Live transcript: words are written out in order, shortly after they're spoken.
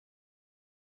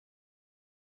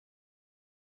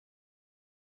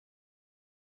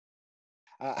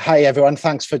Hi, everyone.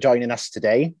 Thanks for joining us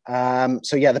today.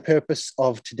 The purpose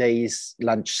of today's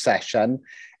lunch session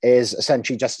is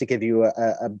essentially just to give you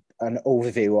an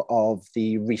overview of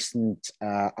the recent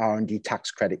R&D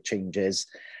tax credit changes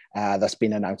that's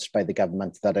been announced by the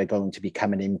government that are going to be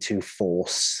coming into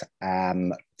force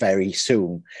very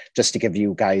soon, just to give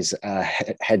you guys a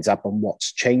heads up on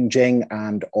what's changing,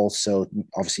 and also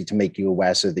obviously to make you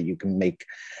aware so that you can make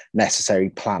necessary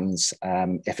plans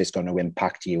if it's going to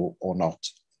impact you or not.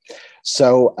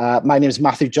 So my name is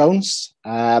Matthew Jones.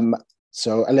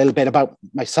 So a little bit about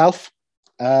myself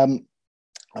and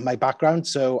my background.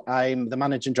 So I'm the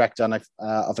managing director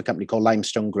of a company called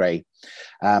Limestone Gray.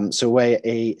 So we're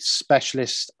a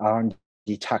specialist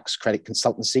R&D tax credit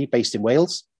consultancy based in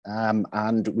Wales.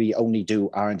 And we only do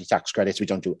R&D tax credits. We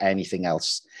don't do anything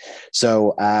else.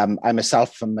 So I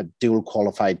myself am a dual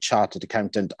qualified chartered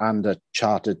accountant and a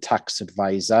chartered tax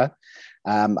advisor.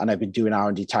 And I've been doing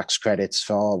R&D tax credits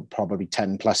for probably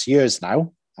 10 plus years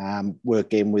now,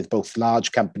 working with both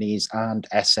large companies and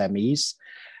SMEs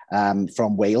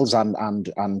from Wales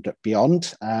and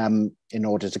beyond in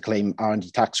order to claim R&D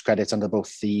tax credits under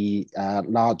both the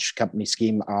large company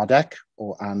scheme RDEC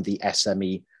and the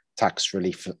SME tax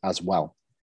relief as well.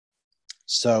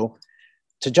 So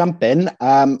to jump in,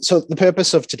 so the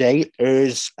purpose of today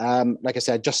is, like I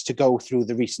said, just to go through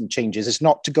the recent changes. It's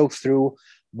not to go through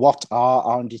what are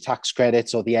R&D tax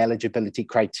credits or the eligibility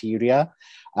criteria.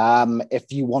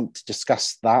 If you want to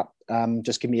discuss that,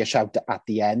 just give me a shout at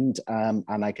the end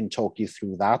and I can talk you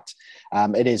through that.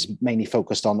 It is mainly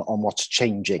focused on what's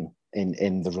changing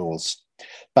in the rules.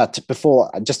 But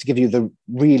before, just to give you the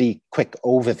really quick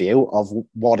overview of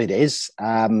what it is,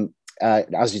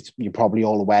 as you're probably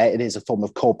all aware, it is a form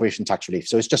of corporation tax relief.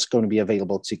 So it's just going to be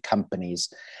available to companies.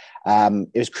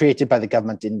 It was created by the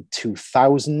government in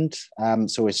 2000,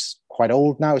 so it's quite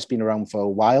old now. It's been around for a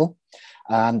while,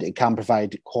 and it can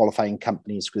provide qualifying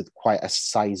companies with quite a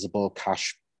sizable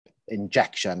cash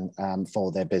injection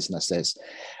for their businesses.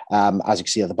 As you can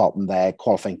see at the bottom there,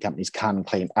 qualifying companies can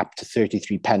claim up to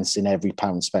 33 pence in every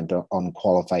pound spent on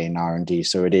qualifying R&D,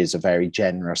 so it is a very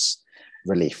generous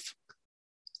relief.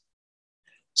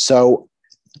 So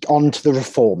on to the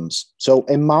reforms. So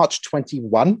in March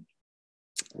 21,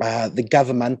 the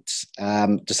government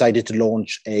decided to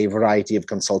launch a variety of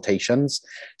consultations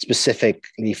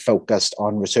specifically focused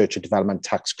on research and development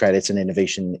tax credits and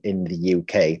innovation in the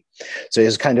UK. So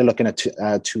it's kind of looking at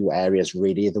two areas,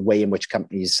 really: the way in which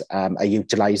companies are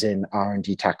utilising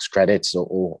R&D tax credits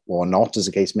or not, as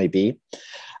the case may be,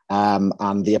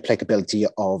 and the applicability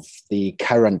of the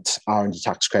current R&D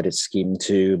tax credit scheme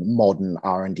to modern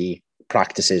R&D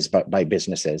practices by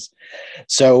businesses.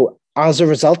 So as a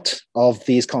result of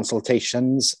these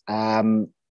consultations,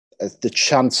 the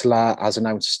Chancellor has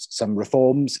announced some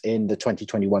reforms in the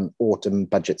 2021 autumn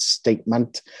budget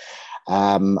statement,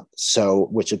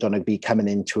 which are going to be coming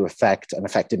into effect, an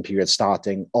effective period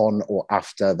starting on or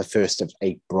after the 1st of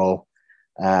April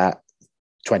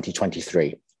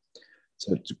 2023.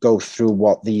 So to go through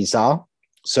what these are.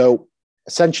 So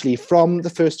essentially from the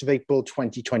 1st of April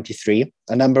 2023,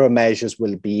 a number of measures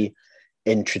will be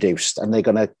introduced, and they're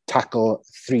going to tackle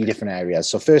three different areas.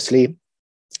 So firstly,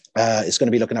 it's going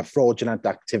to be looking at fraudulent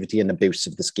activity and abuse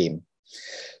of the scheme.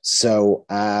 So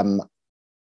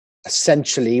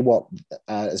essentially what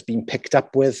has been picked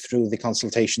up with through the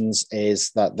consultations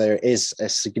is that there is a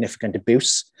significant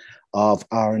abuse of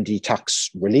R&D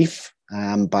tax relief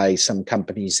by some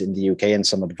companies in the UK and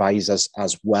some advisors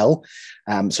as well.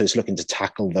 So it's looking to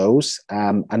tackle those.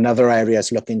 Another area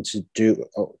is looking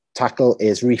to tackle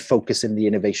is refocusing the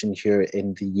innovation here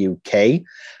in the UK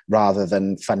rather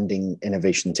than funding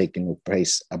innovation taking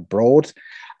place abroad.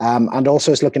 And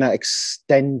also it's looking at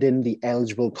extending the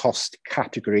eligible cost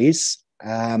categories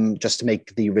just to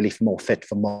make the relief more fit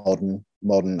for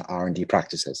modern R&D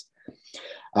practices.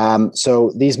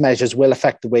 So these measures will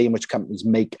affect the way in which companies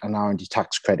make an R&D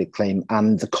tax credit claim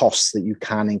and the costs that you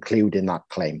can include in that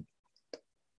claim.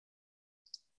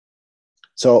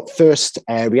 So first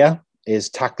area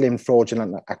is tackling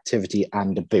fraudulent activity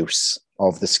and abuse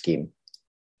of the scheme.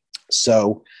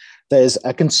 So there's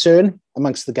a concern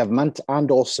amongst the government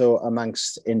and also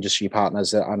amongst industry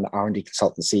partners and R&D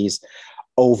consultancies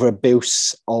over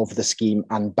abuse of the scheme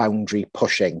and boundary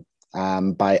pushing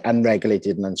by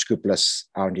unregulated and unscrupulous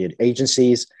R&D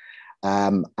agencies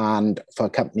and for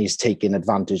companies taking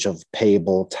advantage of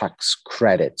payable tax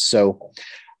credits. So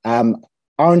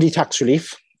R&D tax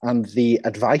relief and the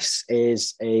advice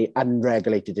is an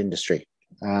unregulated industry.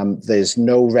 There's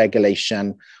no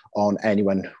regulation on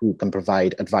anyone who can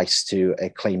provide advice to a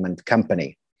claimant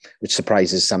company, which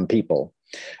surprises some people.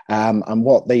 And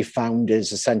what they found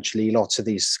is essentially lots of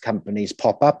these companies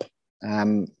pop up.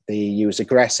 They use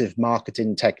aggressive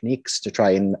marketing techniques to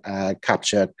try and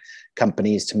capture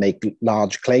companies to make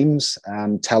large claims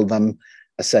and tell them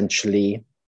essentially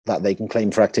that they can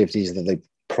claim for activities that they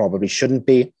probably shouldn't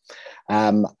be,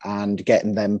 and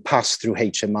getting them passed through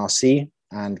HMRC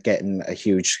and getting a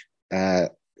huge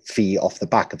fee off the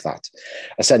back of that.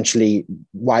 Essentially,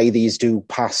 why these do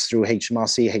pass through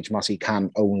HMRC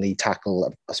can only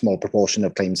tackle a small proportion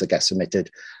of claims that get submitted.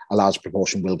 A large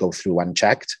proportion will go through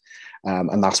unchecked,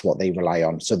 and that's what they rely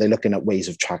on. So they're looking at ways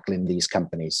of tackling these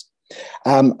companies.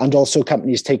 And also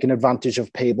companies taking advantage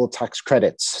of payable tax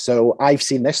credits. So I've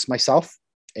seen this myself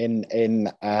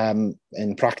in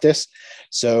practice.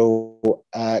 So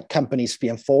companies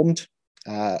being formed,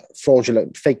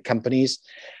 fraudulent fake companies,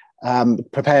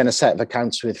 preparing a set of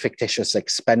accounts with fictitious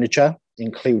expenditure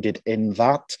included in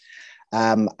that,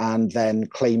 and then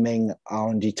claiming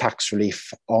R&D tax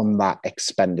relief on that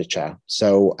expenditure.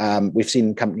 So we've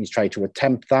seen companies try to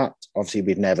attempt that. Obviously,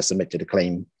 we've never submitted a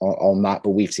claim on that,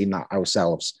 but we've seen that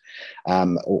ourselves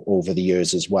over the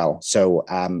years as well. So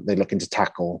they're looking to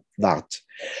tackle that.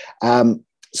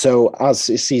 So as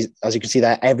you can see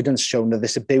there, evidence shown that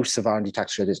this abuse of R&D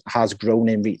tax credits has grown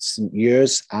in recent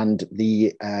years, and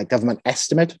the government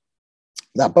estimate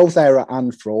that both error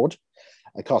and fraud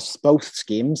across both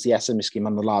schemes, the SME scheme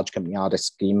and the large company RDIS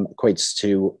scheme, equates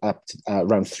to up to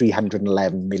around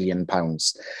 £311 million.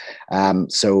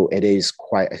 So it is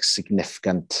quite a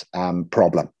significant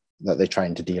problem that they're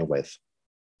trying to deal with.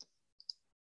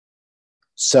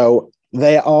 So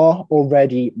there are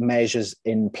already measures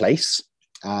in place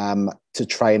to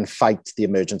try and fight the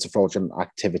emergence of fraudulent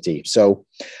activity. So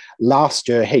last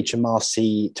year,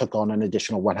 HMRC took on an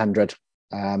additional 100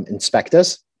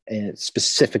 inspectors,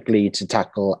 specifically to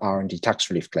tackle R&D tax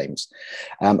relief claims.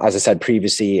 As I said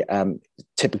previously,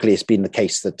 typically it's been the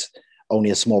case that only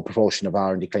a small proportion of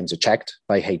R&D claims are checked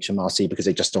by HMRC because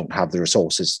they just don't have the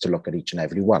resources to look at each and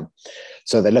every one.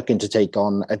 So they're looking to take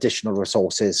on additional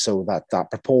resources so that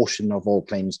that proportion of all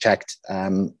claims checked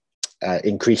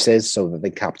increases, so that they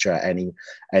capture any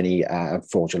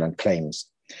fraudulent claims.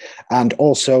 And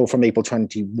also from April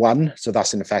 21, so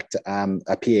that's in effect,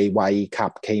 a PAYE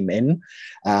cap came in.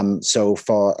 So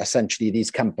for essentially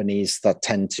these companies that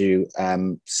tend to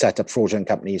set up fraudulent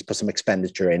companies, put some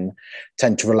expenditure in,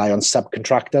 tend to rely on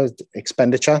subcontractor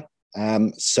expenditure,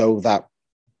 so that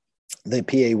the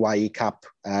PAYE cap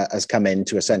has come in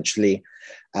to essentially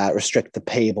restrict the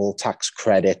payable tax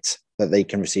credit that they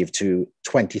can receive to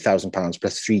 £20,000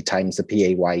 plus 3 times the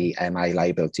PAYE NI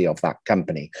liability of that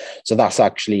company. So that's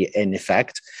actually in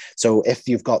effect. So if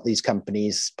you've got these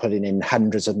companies putting in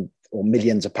hundreds of or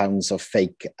millions of pounds of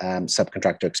fake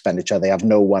subcontractor expenditure, they have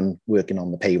no one working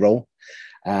on the payroll.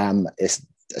 It's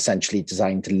essentially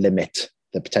designed to limit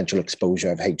the potential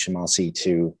exposure of HMRC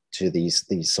to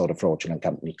these sort of fraudulent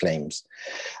company claims.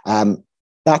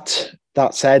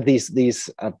 That said, these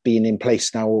have been in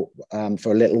place now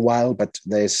for a little while, but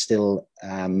there's still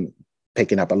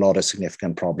picking up a lot of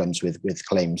significant problems with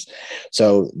claims.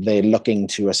 So they're looking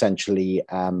to essentially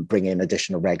bring in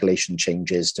additional regulation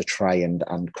changes to try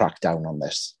and crack down on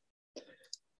this.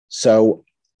 So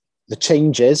the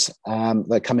changes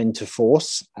that come into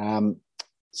force,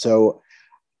 so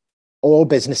all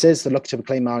businesses that look to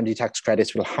claim R&D tax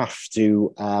credits will have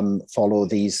to follow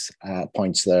these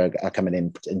points that are coming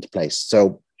into place.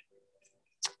 So,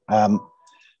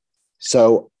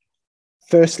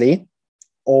 firstly,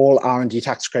 all R&D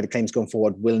tax credit claims going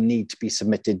forward will need to be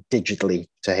submitted digitally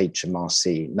to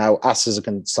HMRC. Now, us as a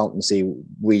consultancy,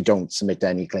 we don't submit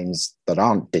any claims that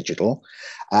aren't digital,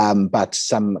 but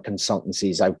some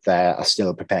consultancies out there are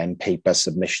still preparing paper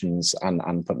submissions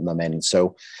and putting them in.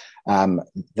 So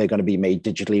they're going to be made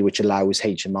digitally, which allows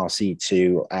HMRC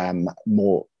to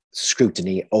more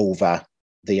scrutiny over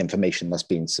the information that's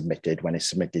being submitted when it's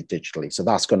submitted digitally. So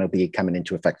that's going to be coming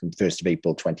into effect from 1st of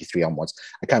April 23 onwards.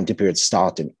 Accounting period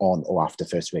starting on or after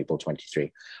 1st of April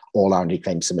 23. All R&D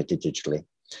claims submitted digitally.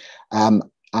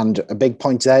 And a big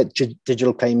point there,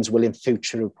 digital claims will in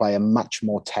future require much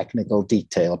more technical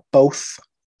detail, both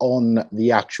on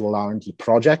the actual R&D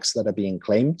projects that are being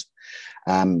claimed.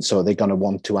 So they're going to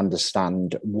want to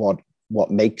understand what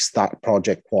makes that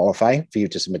project qualify for you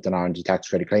to submit an R&D tax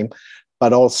credit claim,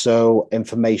 but also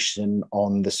information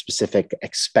on the specific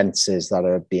expenses that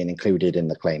are being included in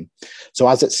the claim. So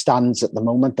as it stands at the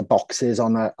moment, the boxes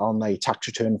on a tax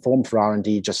return form for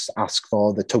R&D just ask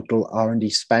for the total R&D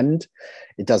spend.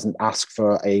 It doesn't ask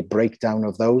for a breakdown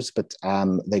of those, but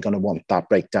they're going to want that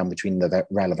breakdown between the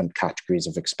relevant categories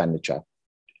of expenditure.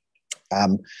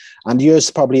 And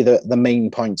here's probably the main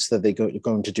points that they're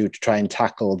going to do to try and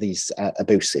tackle these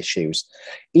abuse issues.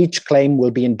 Each claim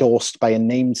will be endorsed by a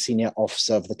named senior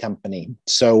officer of the company.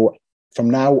 So from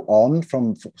now on,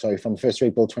 from 1st of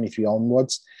April 23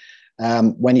 onwards,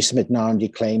 when you submit an R&D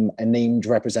claim, a named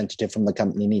representative from the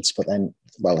company needs to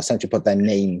essentially put their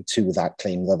name to that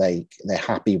claim, that they're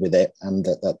happy with it and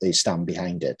that they stand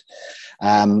behind it.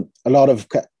 A lot of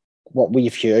what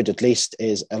we've heard, at least,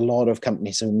 is a lot of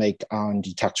companies who make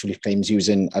R&D tax relief claims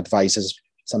using advisors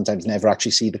sometimes never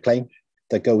actually see the claim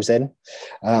that goes in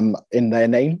their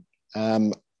name.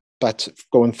 But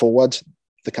going forward,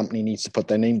 the company needs to put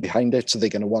their name behind it, so they're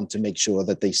going to want to make sure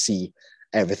that they see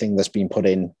everything that's been put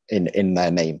in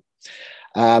their name.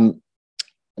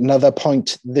 Another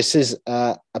point, this is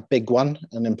a big one,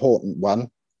 an important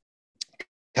one.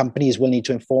 Companies will need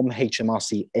to inform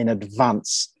HMRC in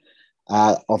advance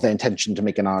of their intention to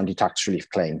make an R&D tax relief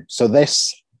claim. So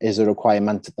this is a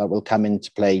requirement that will come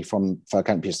into play for a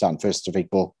company to start 1st of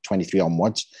April 23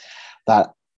 onwards,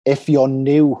 that if you're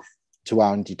new to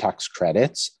R&D tax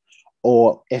credits,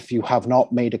 or if you have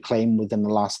not made a claim within the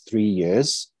last 3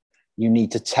 years, you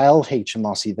need to tell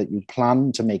HMRC that you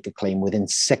plan to make a claim within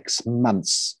 6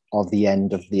 months of the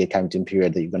end of the accounting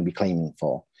period that you're going to be claiming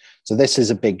for. So this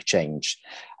is a big change.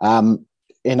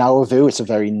 In our view, it's a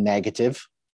very negative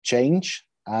change,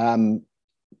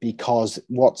 because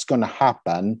what's going to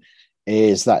happen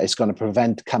is that it's going to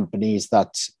prevent companies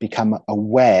that become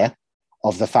aware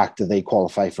of the fact that they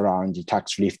qualify for R&D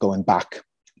tax relief going back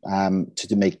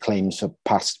to make claims for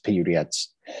past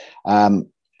periods.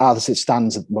 As it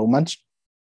stands at the moment,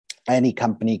 any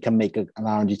company can make an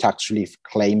R&D tax relief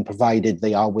claim provided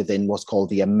they are within what's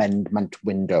called the amendment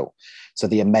window. So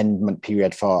the amendment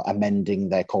period for amending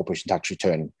their corporation tax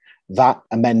return. That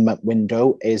amendment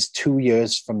window is 2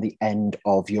 years from the end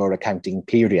of your accounting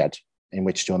period in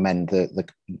which to amend the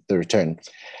return.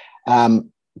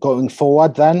 Going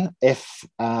forward then, if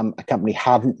a company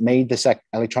hadn't made this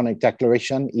electronic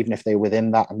declaration, even if they're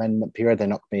within that amendment period, they're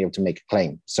not going to be able to make a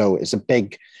claim. So it's a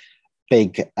big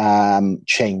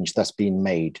change that's been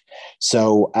made.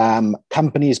 So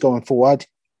companies going forward,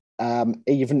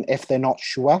 even if they're not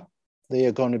sure they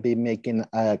are going to be making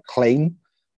a claim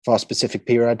for a specific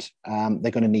period, they're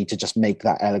going to need to just make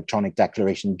that electronic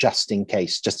declaration just in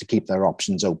case, just to keep their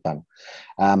options open.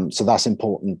 So that's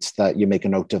important that you make a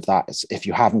note of that. If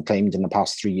you haven't claimed in the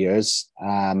past 3 years,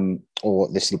 or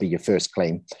this will be your first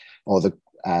claim, or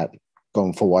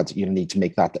going forward, you'll need to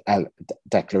make that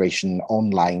declaration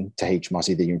online to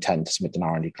HMRC that you intend to submit an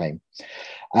R&D claim.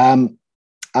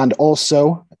 And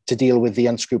also, to deal with the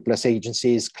unscrupulous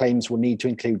agencies, claims will need to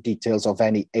include details of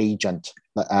any agent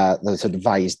that's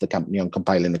advised the company on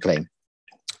compiling the claim.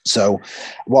 So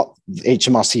what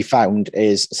HMRC found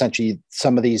is essentially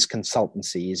some of these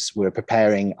consultancies were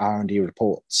preparing R&D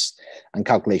reports and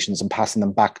calculations and passing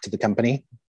them back to the company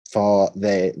for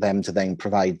them to then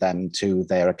provide them to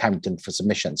their accountant for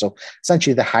submission. So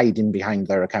essentially they're hiding behind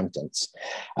their accountants.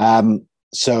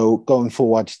 So going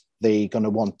forward, they're going to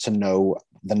want to know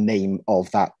the name of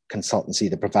that consultancy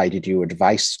that provided you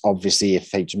advice. Obviously,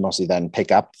 if HMRC then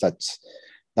pick up that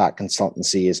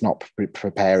consultancy is not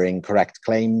preparing correct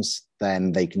claims,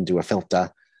 then they can do a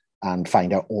filter and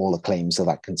find out all the claims that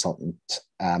that consultant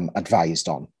advised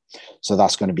on. So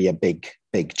that's going to be a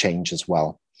big change as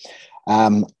well.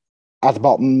 At the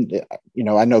bottom,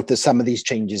 I note that some of these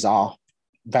changes are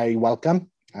very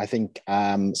welcome. I think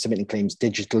submitting claims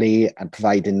digitally and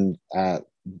providing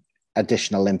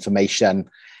additional information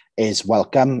is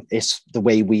welcome. It's the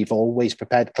way we've always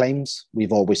prepared claims.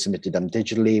 We've always submitted them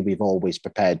digitally. We've always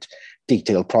prepared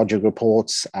detailed project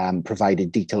reports,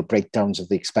 provided detailed breakdowns of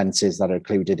the expenses that are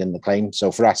included in the claim.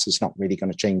 So for us, it's not really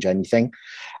going to change anything.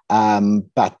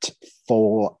 But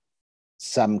for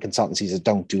some consultancies that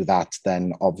don't do that,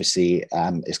 then obviously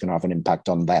it's going to have an impact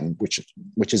on them,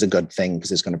 which is a good thing,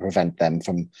 because it's going to prevent them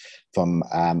from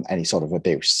any sort of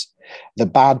abuse. The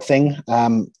bad thing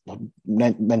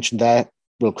mentioned there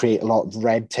will create a lot of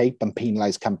red tape and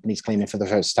penalise companies claiming for the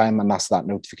first time, and that's that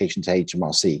notification to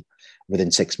HMRC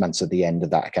within 6 months of the end of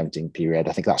that accounting period.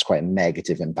 I think that's quite a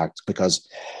negative impact, because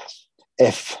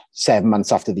if 7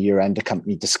 months after the year end, a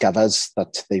company discovers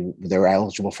that they're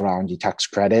eligible for R&D tax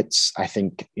credits, I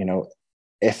think,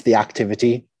 if the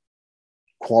activity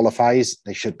qualifies,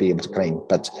 they should be able to claim.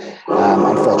 But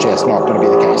unfortunately, it's not going to be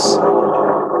the case.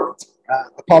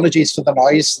 Apologies for the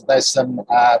noise. There's some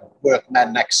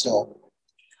workmen next door.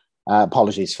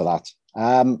 Apologies for that.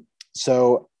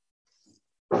 So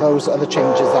those are the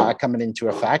changes that are coming into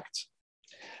effect.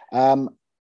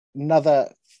 Another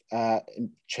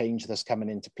change that's coming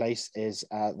into place is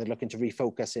they're looking to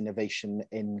refocus innovation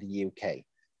in the UK.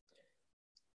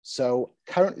 So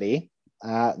currently,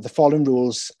 the following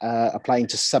rules applying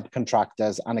to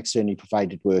subcontractors and externally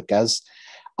provided workers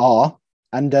are: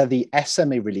 under the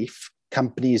SMA relief,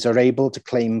 companies are able to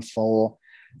claim for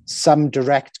some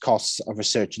direct costs of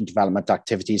research and development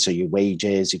activities, so your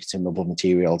wages, your consumable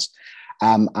materials,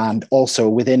 and also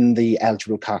within the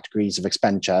eligible categories of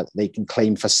expenditure, they can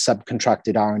claim for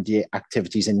subcontracted R&D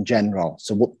activities in general.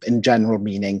 So in general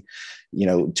meaning, you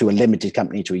know, to a limited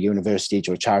company, to a university,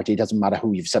 to a charity, it doesn't matter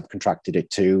who you've subcontracted it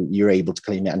to, you're able to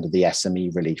claim it under the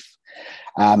SME relief.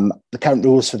 The current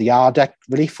rules for the RDEC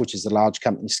relief, which is the large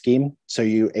company scheme, so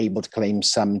you're able to claim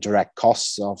some direct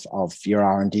costs of your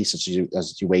R&D, such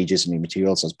as your wages and your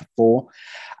materials as before,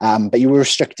 but you were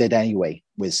restricted anyway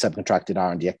with subcontracted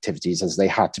R&D activities, as they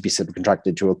had to be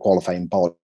subcontracted to a qualifying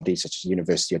body such as a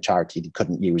university or charity. They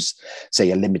couldn't use,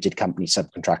 say, a limited company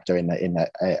subcontractor in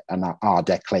an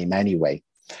RDEC claim anyway.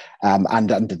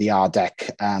 And under the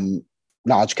RDEC,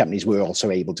 large companies were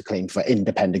also able to claim for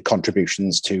independent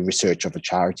contributions to research of a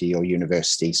charity or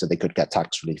university, so they could get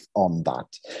tax relief on that.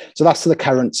 So that's the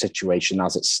current situation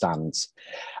as it stands.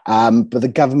 But the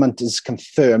government has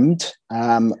confirmed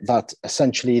that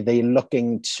essentially they're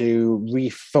looking to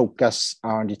refocus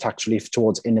R&D tax relief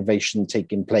towards innovation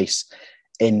taking place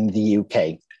in the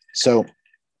UK. So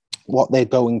what they're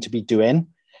going to be doing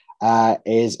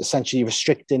is essentially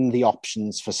restricting the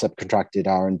options for subcontracted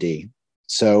R&D.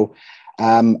 So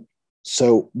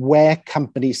where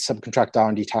companies subcontract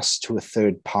R&D tasks to a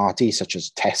third party, such as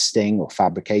testing or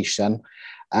fabrication,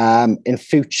 in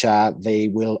future, they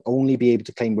will only be able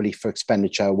to claim relief for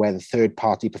expenditure where the third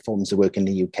party performs the work in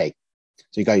the UK.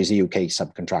 So you got to use a UK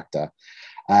subcontractor.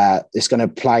 It's going to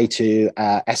apply to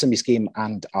SME scheme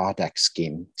and RDEC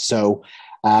scheme. So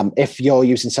if you're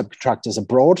using subcontractors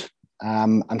abroad,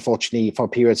 unfortunately, for a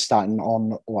period starting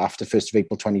on or after 1st of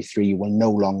April 23, you will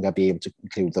no longer be able to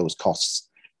include those costs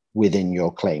within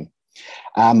your claim.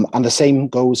 And the same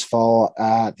goes for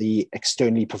the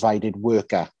externally provided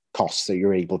worker costs that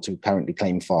you're able to currently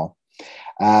claim for.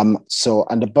 So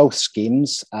under both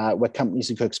schemes, where companies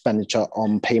incur expenditure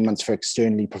on payments for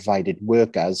externally provided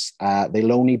workers,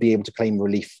 they'll only be able to claim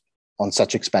relief on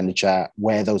such expenditure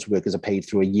where those workers are paid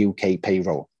through a UK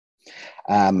payroll.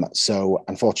 So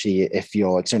unfortunately, if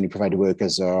your externally provided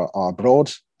workers are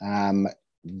abroad,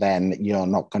 then you're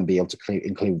not going to be able to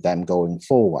include them going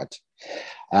forward.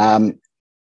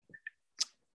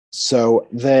 So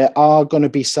there are going to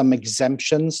be some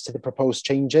exemptions to the proposed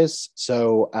changes.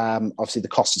 So obviously the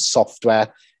cost of software,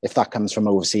 if that comes from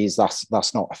overseas,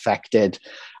 that's not affected.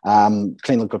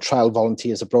 Clinical trial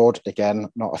volunteers abroad, again,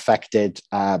 not affected.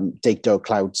 Data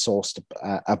cloud sourced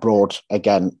abroad,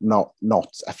 again, not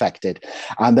affected.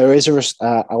 And there is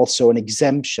also an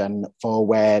exemption for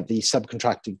where the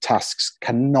subcontracting tasks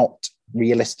cannot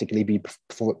realistically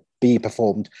be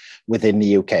performed within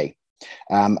the UK.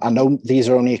 And these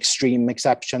are only extreme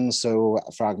exceptions. So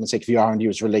for argument's sake, if your R&D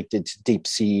was related to deep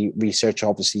sea research,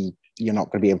 obviously you're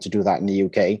not going to be able to do that in the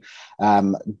UK.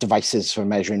 Devices for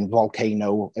measuring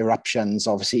volcano eruptions,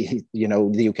 obviously, you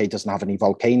know, the UK doesn't have any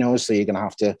volcanoes, so you're going to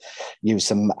have to use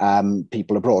some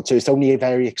people abroad. So it's only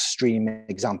very extreme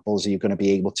examples you're going to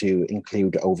be able to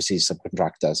include overseas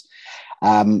subcontractors.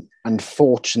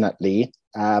 Unfortunately,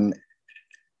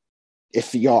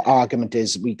 if your argument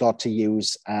is we got to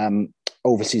use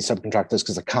overseas subcontractors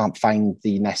because I can't find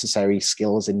the necessary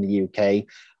skills in the UK,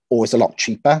 or it's a lot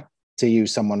cheaper to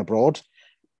use someone abroad,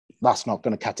 that's not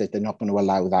going to cut it. They're not going to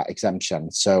allow that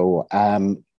exemption. So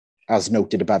as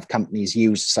noted above, companies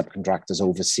use subcontractors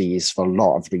overseas for a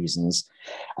lot of reasons,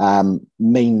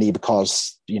 mainly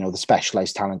because, you know, the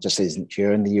specialized talent just isn't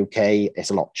here in the UK.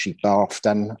 It's a lot cheaper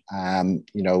often.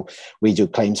 You know, we do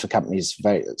claims for companies,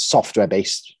 very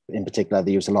software-based in particular.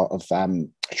 They use a lot of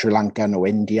Sri Lankan or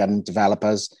Indian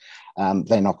developers.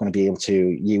 They're not going to be able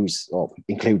to use or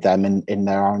include them in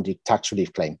their R&D tax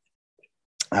relief claim.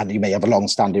 And you may have a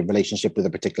long-standing relationship with a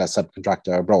particular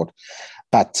subcontractor abroad,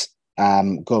 but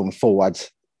going forward,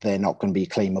 they're not going to be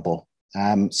claimable.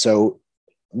 So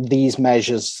these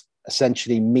measures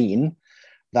essentially mean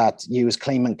that you as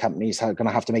claimant companies are going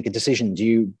to have to make a decision.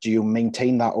 Do you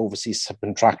maintain that overseas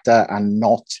subcontractor and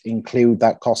not include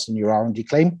that cost in your R&D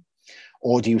claim?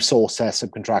 Or do you source a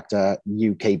subcontractor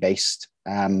UK-based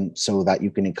so that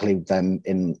you can include them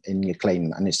in your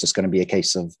claim? And it's just going to be a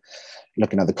case of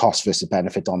looking at the cost versus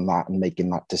benefit on that and making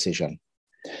that decision.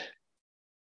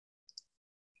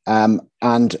 And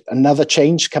another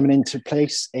change coming into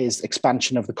place is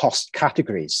expansion of the cost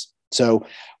categories. So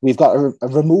we've got a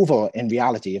removal in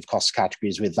reality of cost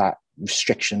categories with that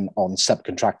restriction on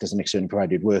subcontractors and externally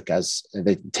provided workers.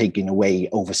 They're taking away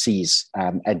overseas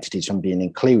entities from being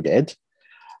included.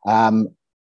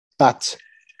 But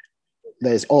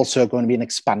there's also going to be an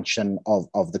expansion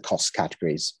of the cost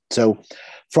categories. So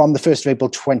from the 1st of April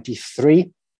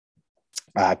 23,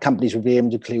 companies will be able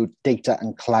to include data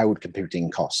and cloud computing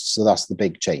costs. So that's the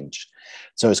big change.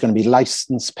 So it's going to be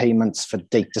license payments for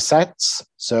data sets.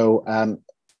 So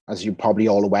as you're probably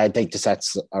all aware, data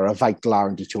sets are a vital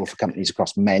R&D tool for companies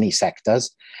across many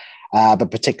sectors, but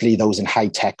particularly those in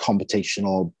high-tech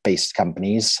computational-based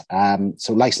companies.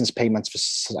 So license payments for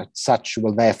such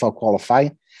will therefore qualify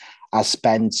as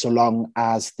spend so long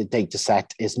as the data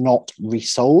set is not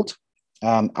resold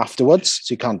afterwards,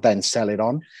 so you can't then sell it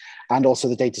on. And also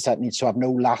the data set needs to have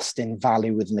no lasting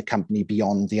value within the company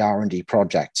beyond the R&D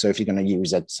project. So if you're going to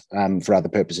use it for other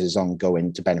purposes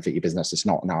ongoing to benefit your business, it's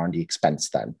not an R&D expense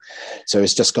then. So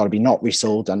it's just got to be not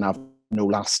resold and have no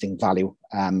lasting value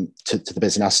to the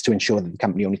business to ensure that the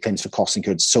company only claims for costs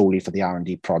incurred solely for the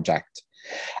R&D project.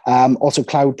 Also,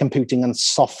 cloud computing and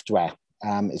software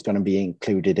is going to be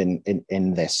included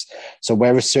in this. So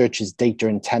where research is data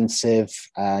intensive,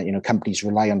 companies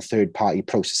rely on third-party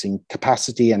processing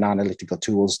capacity and analytical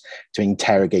tools to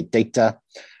interrogate data,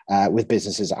 with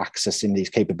businesses accessing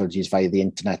these capabilities via the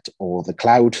internet or the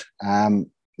cloud.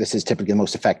 This is typically the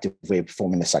most effective way of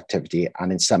performing this activity,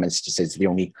 and in some instances, the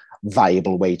only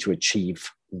viable way to achieve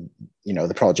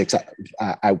the project's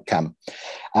outcome.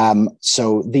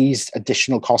 So these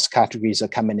additional cost categories are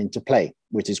coming into play,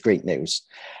 which is great news.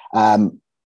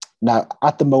 Now,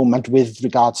 at the moment, with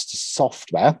regards to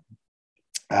software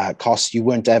costs, you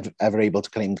weren't ever able to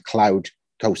claim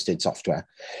cloud-hosted software.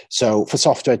 So for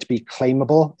software to be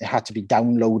claimable, it had to be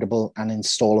downloadable and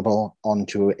installable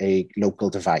onto a local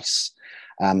device.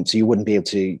 So you wouldn't be able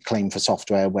to claim for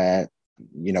software where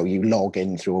you log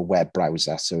in through a web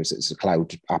browser, so it's a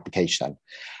cloud application.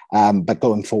 But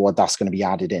going forward, that's going to be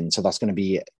added in. So that's going to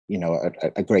be,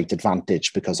 a great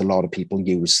advantage because a lot of people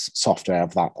use software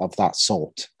of that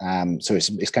sort. So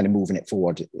it's kind of moving it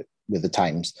forward with the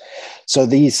times. So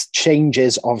these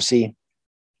changes obviously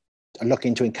are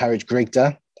looking to encourage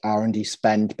greater R&D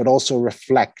spend, but also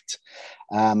reflect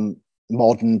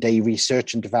modern day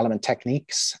research and development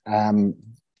techniques.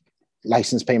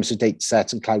 License payments for data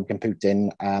sets and cloud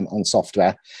computing on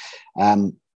software.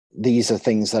 These are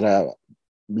things that are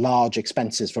large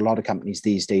expenses for a lot of companies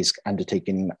these days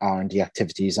undertaking R&D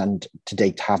activities, and to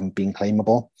date haven't been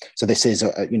claimable. So this is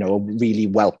a really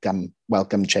welcome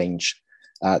change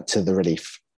to the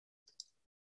relief.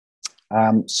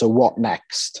 So what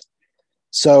next?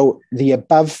 So the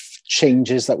above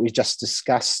changes that we just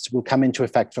discussed will come into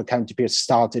effect for accounting periods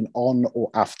starting on or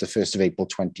after 1st of April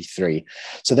 23.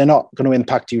 So they're not going to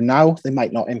impact you now. They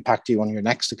might not impact you on your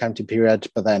next accounting period,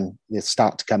 but then they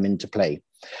start to come into play.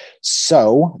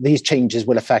 So these changes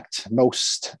will affect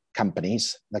most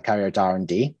companies that carry out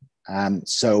R&D.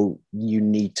 So you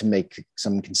need to make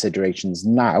some considerations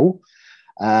now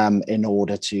in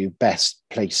order to best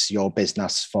place your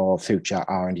business for future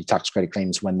R&D tax credit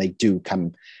claims when they do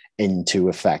come into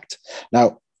effect.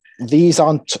 Now, these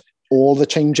aren't all the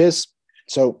changes.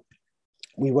 So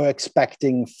we were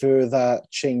expecting further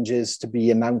changes to be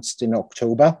announced in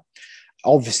October.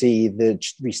 Obviously, the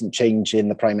recent change in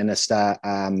the Prime Minister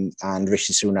and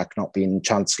Rishi Sunak not being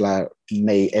Chancellor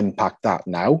may impact that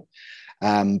now.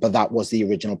 But that was the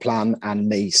original plan and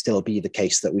may still be the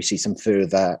case that we see some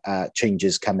further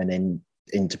changes coming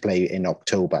into play in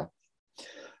October.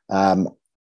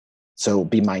 So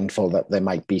be mindful that there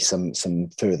might be some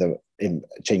further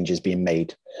changes being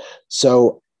made.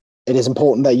 So it is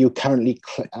important that you currently,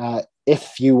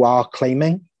 if you are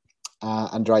claiming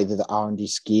under either the R&D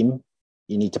scheme,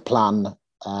 you need to plan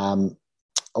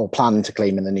or plan to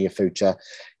claim in the near future.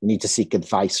 You need to seek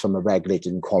advice from a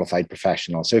regulated and qualified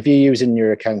professional. So if you're using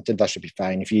your accountant, that should be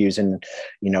fine. If you're using,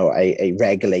 a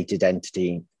regulated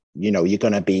entity, you're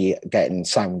going to be getting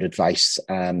sound advice.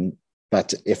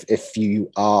 But if you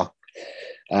are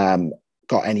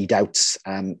got any doubts,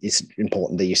 it's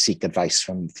important that you seek advice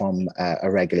from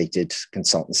a regulated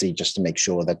consultancy just to make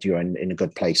sure that you're in a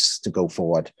good place to go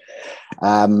forward.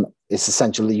 It's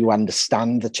essential that you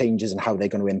understand the changes and how they're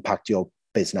going to impact your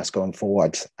business going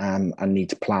forward, and need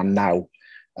to plan now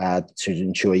to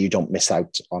ensure you don't miss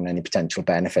out on any potential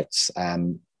benefits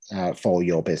for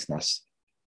your business.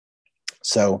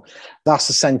 So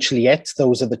that's essentially it.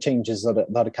 Those are the changes that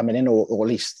are coming in, or at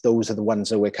least those are the ones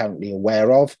that we're currently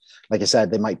aware of. Like I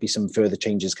said, there might be some further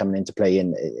changes coming into play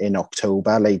in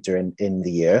October, later in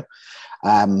the year.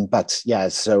 But yeah,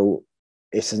 so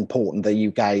it's important that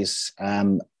you guys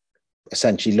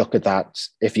essentially look at that.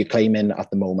 If you're claiming at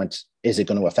the moment, is it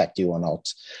going to affect you or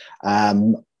not?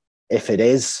 If it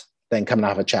is, then come and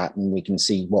have a chat and we can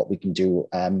see what we can do,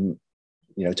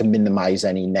 to minimize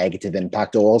any negative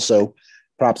impact, or also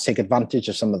perhaps take advantage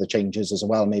of some of the changes as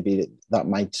well. Maybe that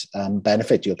might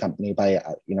benefit your company by,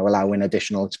 allowing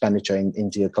additional expenditure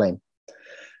into your claim.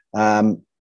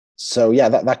 So yeah,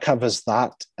 that covers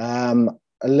that.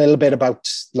 A little bit about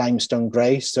limestone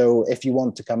grey. So if you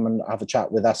want to come and have a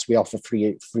chat with us, we offer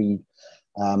free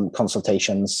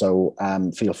consultations. So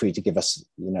feel free to give us,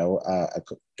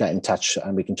 get in touch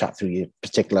and we can chat through your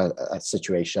particular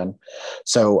situation.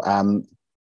 So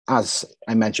as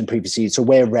I mentioned previously, so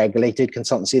we're regulated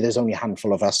consultancy. There's only a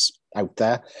handful of us out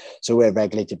there. So we're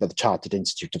regulated by the Chartered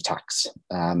Institute of Tax,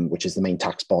 which is the main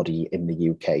tax body in the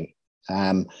UK.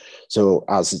 So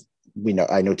as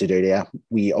I noted earlier,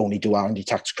 we only do R&D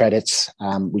tax credits.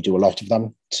 We do a lot of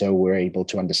them. So we're able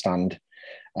to understand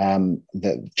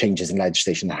the changes in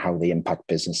legislation and how they impact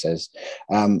businesses.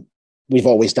 We've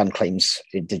always done claims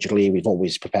digitally. We've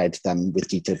always prepared them with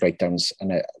detailed breakdowns.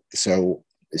 And so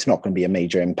it's not going to be a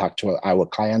major impact to our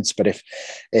clients. But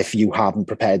if you haven't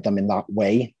prepared them in that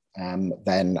way,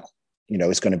 then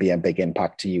it's going to be a big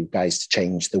impact to you guys to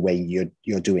change the way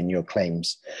you're doing your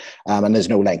claims. And there's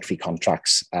no lengthy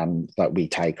contracts that we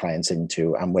tie clients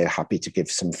into, and we're happy to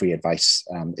give some free advice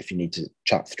if you need to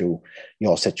chat through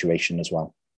your situation as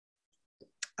well.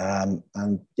 And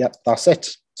yeah, that's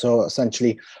it. So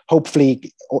essentially,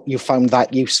 hopefully you found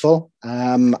that useful,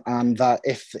 and that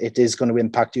if it is going to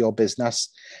impact your business,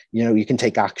 you can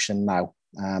take action now,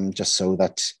 just so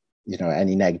that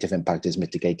any negative impact is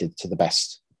mitigated to the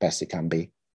best it can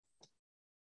be.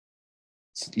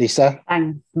 Lisa?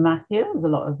 Thanks, Matthew. There's a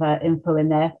lot of info in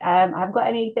there. I haven't got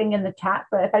anything in the chat,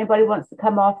 but if anybody wants to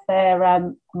come off their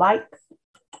mics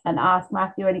and ask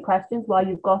Matthew any questions while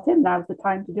you've got him, now's the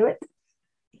time to do it.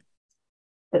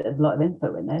 But there's a lot of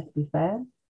info in there, to be fair.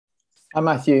 Hi,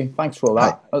 Matthew. Thanks for all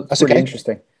that. Hi. That's really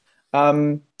interesting.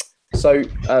 So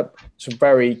a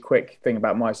very quick thing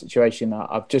about my situation.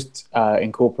 I've just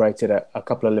incorporated a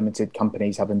couple of limited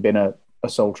companies, having been a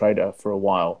sole trader for a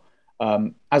while.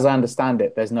 As I understand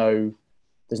it, there's no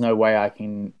way I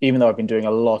can, even though I've been doing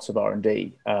a lot of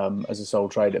R&D as a sole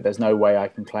trader, there's no way I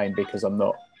can claim because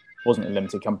wasn't a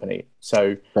limited company.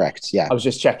 So correct, yeah. I was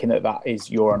just checking that is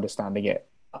your understanding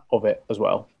of it as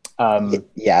well.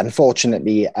 Yeah,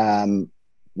 unfortunately,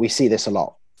 we see this a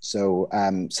lot. So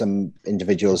some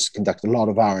individuals conduct a lot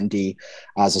of R&D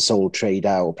as a sole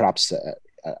trader, or perhaps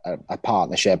a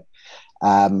partnership,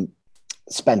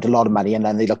 spend a lot of money, and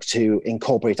then they look to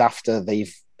incorporate after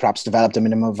they've perhaps developed a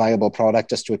minimum viable product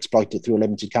just to exploit it through a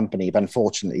limited company. But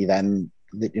unfortunately, then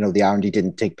the R&D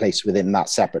didn't take place within that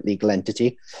separate legal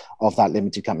entity of that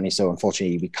limited company. So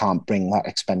unfortunately, we can't bring that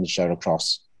expenditure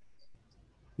across.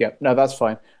 Yeah, no, that's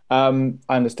fine. I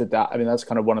understood that. I mean, that's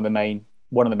kind of one of the main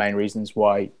reasons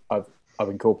why I've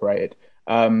incorporated.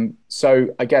 So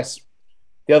I guess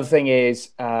the other thing is,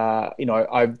 I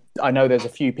know there's a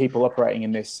few people operating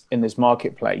in this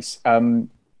marketplace.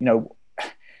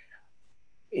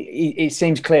 It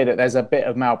seems clear that there's a bit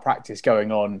of malpractice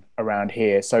going on around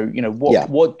here. So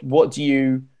what do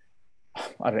you?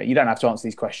 I don't know. You don't have to answer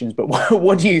these questions, but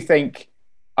what do you think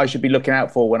I should be looking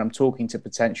out for when I'm talking to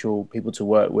potential people to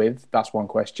work with? That's one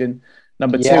question.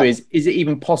 Number two is it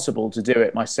even possible to do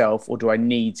it myself, or do I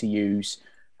need to use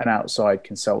an outside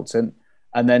consultant?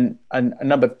 And then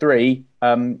number three,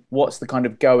 what's the kind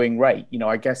of going rate?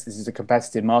 I guess this is a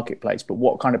competitive marketplace, but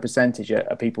what kind of percentage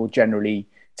are people generally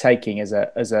taking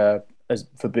for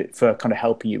kind of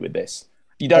helping you with this?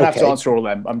 You don't have to answer all of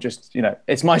them. I'm just,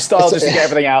 it's my style just to get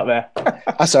everything out there.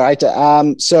 That's all right.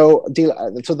 So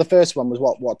the first one was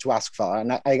what to ask for,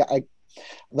 and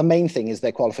the main thing is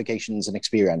their qualifications and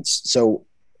experience. So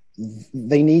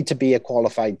they need to be a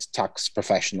qualified tax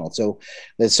professional. So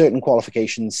there's certain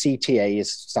qualifications. CTA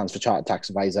stands for Chartered Tax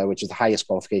Advisor, which is the highest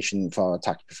qualification for a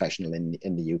tax professional in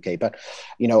the UK. But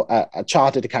a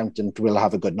chartered accountant will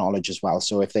have a good knowledge as well.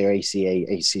 So if they're ACA,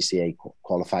 ACCA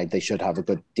qualified, they should have a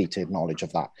good detailed knowledge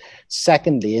of that.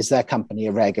 Secondly, is their company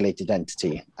a regulated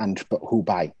entity, and who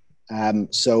by?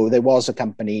 So there was a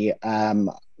company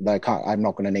that I'm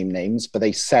not going to name names, but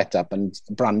they set up and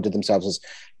branded themselves as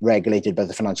regulated by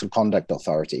the Financial Conduct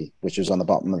Authority, which was on the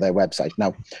bottom of their website.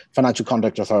 Now, Financial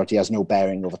Conduct Authority has no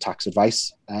bearing over tax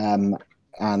advice, and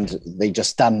they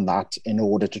just done that in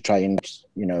order to try and,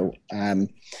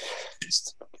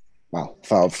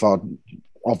 for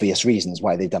obvious reasons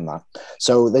why they've done that.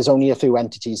 So there's only a few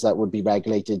entities that would be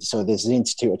regulated. So there's the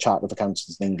Institute of Chartered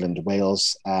Accountants in England and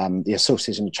Wales, the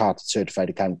Association of Chartered Certified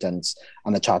Accountants,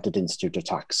 and the Chartered Institute of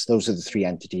Tax. Those are the three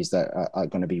entities that are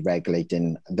going to be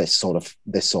regulating this sort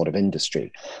of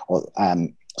industry.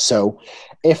 So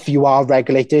if you are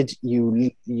regulated,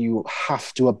 you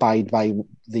have to abide by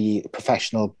the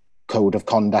Professional Code of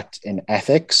Conduct in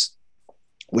Ethics,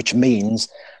 which means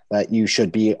that you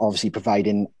should be obviously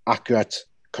providing accurate,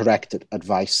 correct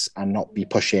advice and not be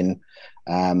pushing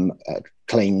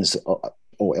claims or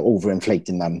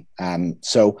overinflating them.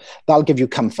 So that'll give you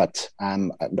comfort.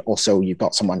 And also you've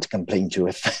got someone to complain to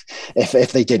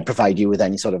if they did provide you with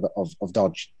any sort of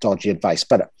dodgy advice.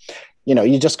 But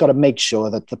you just got to make sure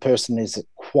that the person is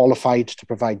qualified to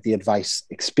provide the advice,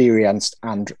 experienced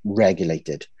and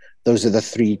regulated. Those are the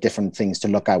three different things to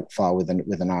look out for with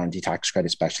an R&D tax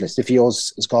credit specialist. If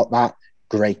yours has got that,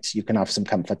 great. You can have some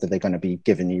comfort that they're going to be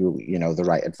giving you, the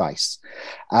right advice.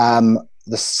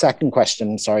 The second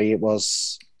question, sorry, it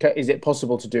was... Is it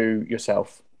possible to do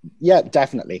yourself? Yeah,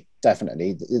 definitely.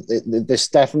 There's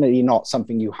definitely not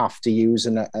something you have to use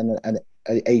an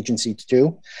agency to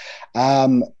do.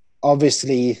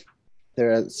 Obviously,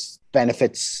 there's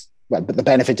benefits. Well, but the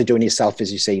benefit of doing it yourself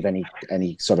is you save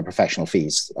any sort of professional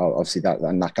fees. Obviously,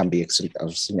 that can be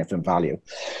of significant value.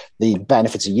 The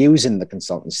benefits of using the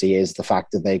consultancy is the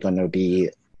fact that they're going to be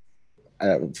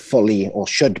fully, or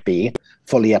should be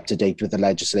fully up to date with the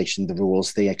legislation, the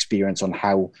rules, the experience on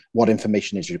what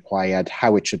information is required,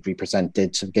 how it should be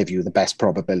presented to give you the best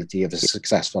probability of a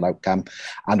successful outcome,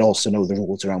 and also know the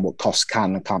rules around what costs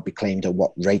can and can't be claimed or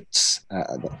what rates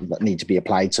that need to be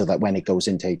applied so that when it goes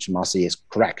into HMRC is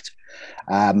correct.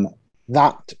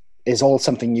 That is all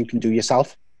something you can do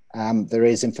yourself. There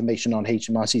is information on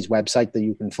HMRC's website that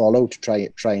you can follow to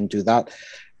try and do that.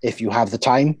 If you have the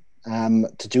time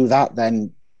to do that,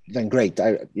 then great.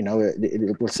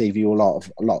 It will save you a lot.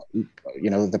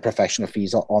 The professional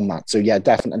fees on that. So yeah,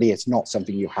 definitely, it's not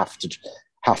something you have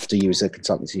to use a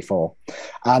consultancy for.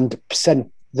 And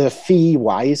the fee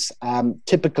wise,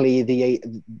 typically the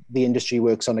industry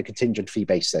works on a contingent fee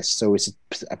basis. So it's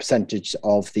a percentage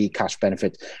of the cash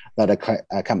benefit that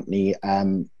a company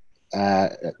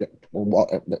what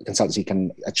a consultancy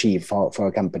can achieve for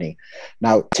a company.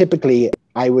 Now, typically,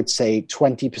 I would say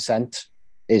 20%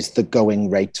 is the going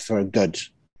rate for a good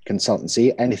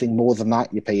consultancy. Anything more than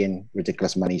that, you're paying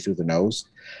ridiculous money through the nose.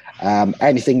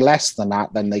 Anything less than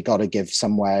that, then they got to give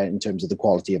somewhere in terms of the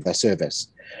quality of their service.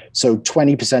 So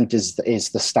 20% is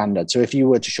the standard. So if you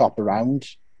were to shop around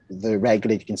the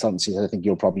regulated consultancies, I think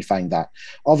you'll probably find that.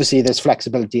 Obviously, there's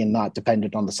flexibility in that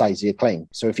dependent on the size of your claim.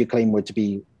 So if your claim were to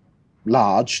be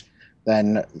large,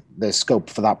 then there's scope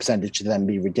for that percentage to then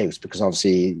be reduced, because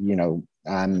obviously,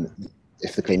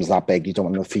 if the claim is that big, you don't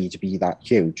want the fee to be that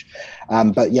huge.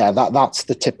 But yeah, that's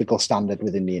the typical standard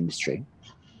within the industry.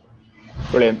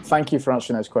 Brilliant. Thank you for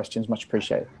answering those questions. Much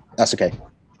appreciated. That's okay.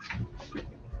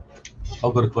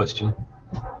 I've got a question.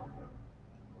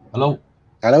 Hello?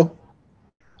 Hello?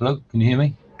 Hello, can you hear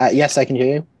me? Yes, I can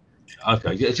hear you.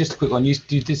 Okay, just a quick one. You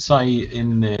did say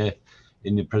in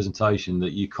the presentation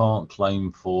that you can't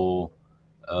claim for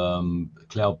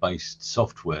cloud-based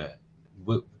software.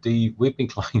 We have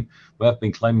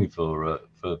been claiming for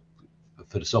the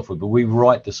software, but we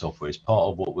write the software. It's part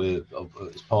of what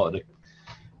it's part of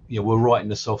the, we're writing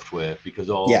the software because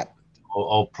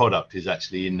our product is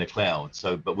actually in the cloud.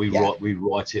 So, but we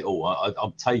write it all.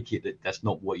 I'll take it that's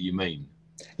not what you mean.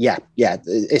 Yeah.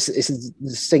 It's a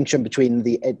distinction between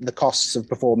the costs of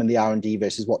performing the R&D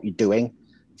versus what you're doing.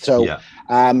 So,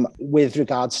 with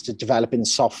regards to developing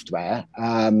software,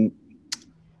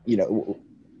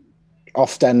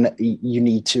 often you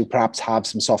need to perhaps have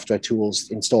some software tools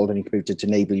installed on your computer to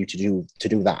enable you to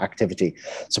do that activity.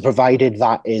 So provided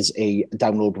that is a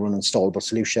downloadable and installable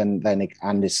solution,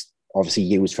 and is obviously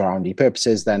used for R&D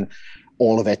purposes, then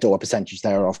all of it or a percentage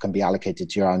thereof can be allocated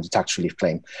to your R&D tax relief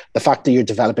claim. The fact that you're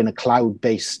developing a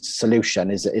cloud-based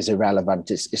solution is irrelevant.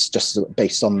 It's just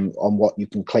based on what you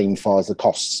can claim for as the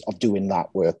costs of doing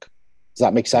that work. Does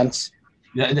that make sense?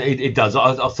 Yeah, it does.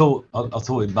 I thought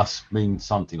it must mean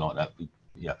something like that.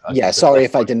 Yeah. Sorry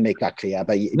if I didn't make that clear.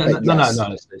 But no.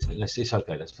 It's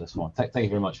okay. That's fine. Thank you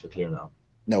very much for clearing that up.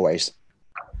 No worries.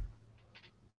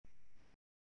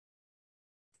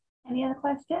 Any other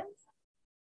questions?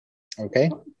 Okay.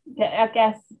 I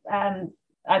guess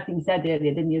I think you said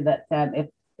earlier, didn't you, that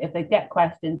if they get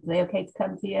questions, are they okay to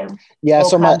come to you? Yeah. Or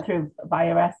so come through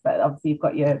via us, but obviously you've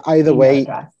got your either way.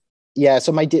 Address. Yeah,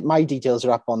 so my details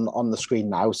are up on the screen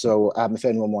now. So if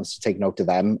anyone wants to take note of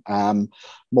them,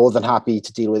 more than happy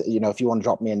to deal with. If you want to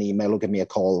drop me an email or give me a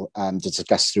call to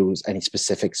discuss through any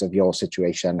specifics of your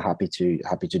situation, happy to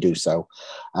do so.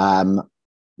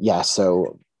 Yeah.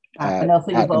 So and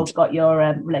also you've all got your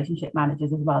relationship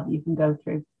managers as well that you can go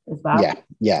through as well.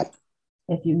 Yeah.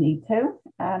 If you need to.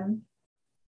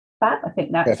 Fab. I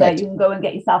think that's you can go and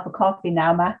get yourself a coffee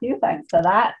now, Matthew. Thanks for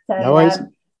that. And, no worries.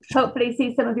 Hopefully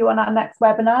see some of you on our next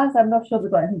webinars. I'm not sure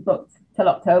we've got anything booked till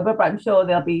October, but I'm sure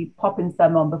they'll be popping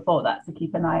some on before that, so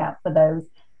keep an eye out for those.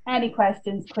 Any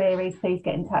questions, queries, please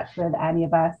get in touch with any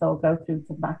of us or go through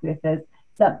to Matthew if there's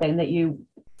something that you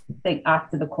think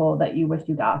after the call that you wish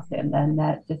you'd asked him, then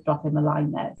just drop him a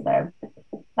line there. So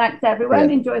thanks everyone.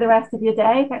 Brilliant. Enjoy the rest of your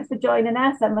day. Thanks for joining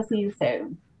us and we'll see you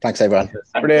soon. Thanks everyone.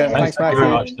 Brilliant. Thanks, Thank you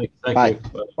very much. Thank Bye.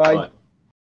 you. Bye.